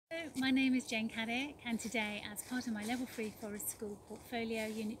Hello, my name is Jane Caddick, and today, as part of my Level 3 Forest School Portfolio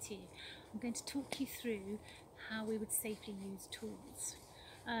Unit 2, I'm going to talk you through how we would safely use tools.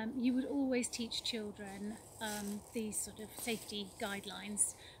 You would always teach children these sort of safety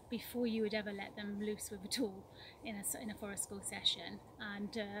guidelines before you would ever let them loose with a tool in a forest school session,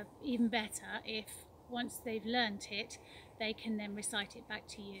 and even better if once they've learnt it, they can then recite it back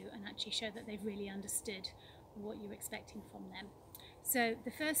to you and actually show that they've really understood what you're expecting from them. So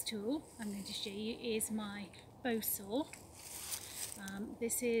the first tool I'm going to show you is my bow saw.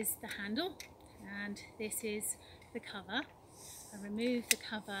 This is the handle and this is the cover. I remove the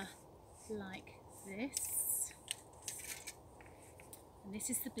cover like this, and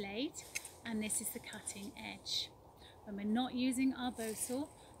this is the blade and this is the cutting edge. When we're not using our bow saw,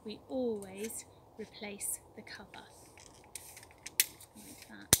 we always replace the cover like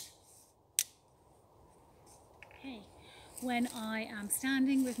that. Okay. When I am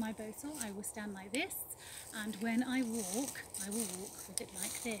standing with my bow saw, I will stand like this, and when I will walk with it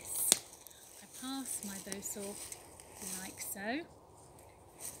like this. I pass my bow saw like so.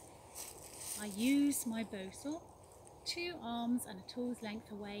 I use my bow saw 2 arms and a tool's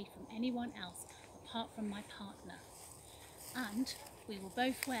length away from anyone else apart from my partner. And we will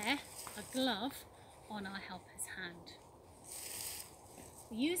both wear a glove on our helper's hand.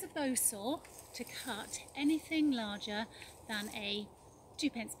 We use a bow saw to cut anything larger than a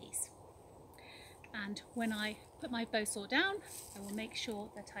 2p piece. And when I put my bow saw down, I will make sure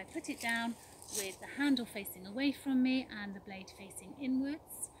that I put it down with the handle facing away from me and the blade facing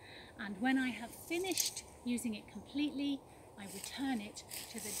inwards. And when I have finished using it completely, I return it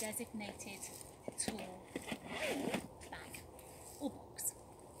to the designated tool.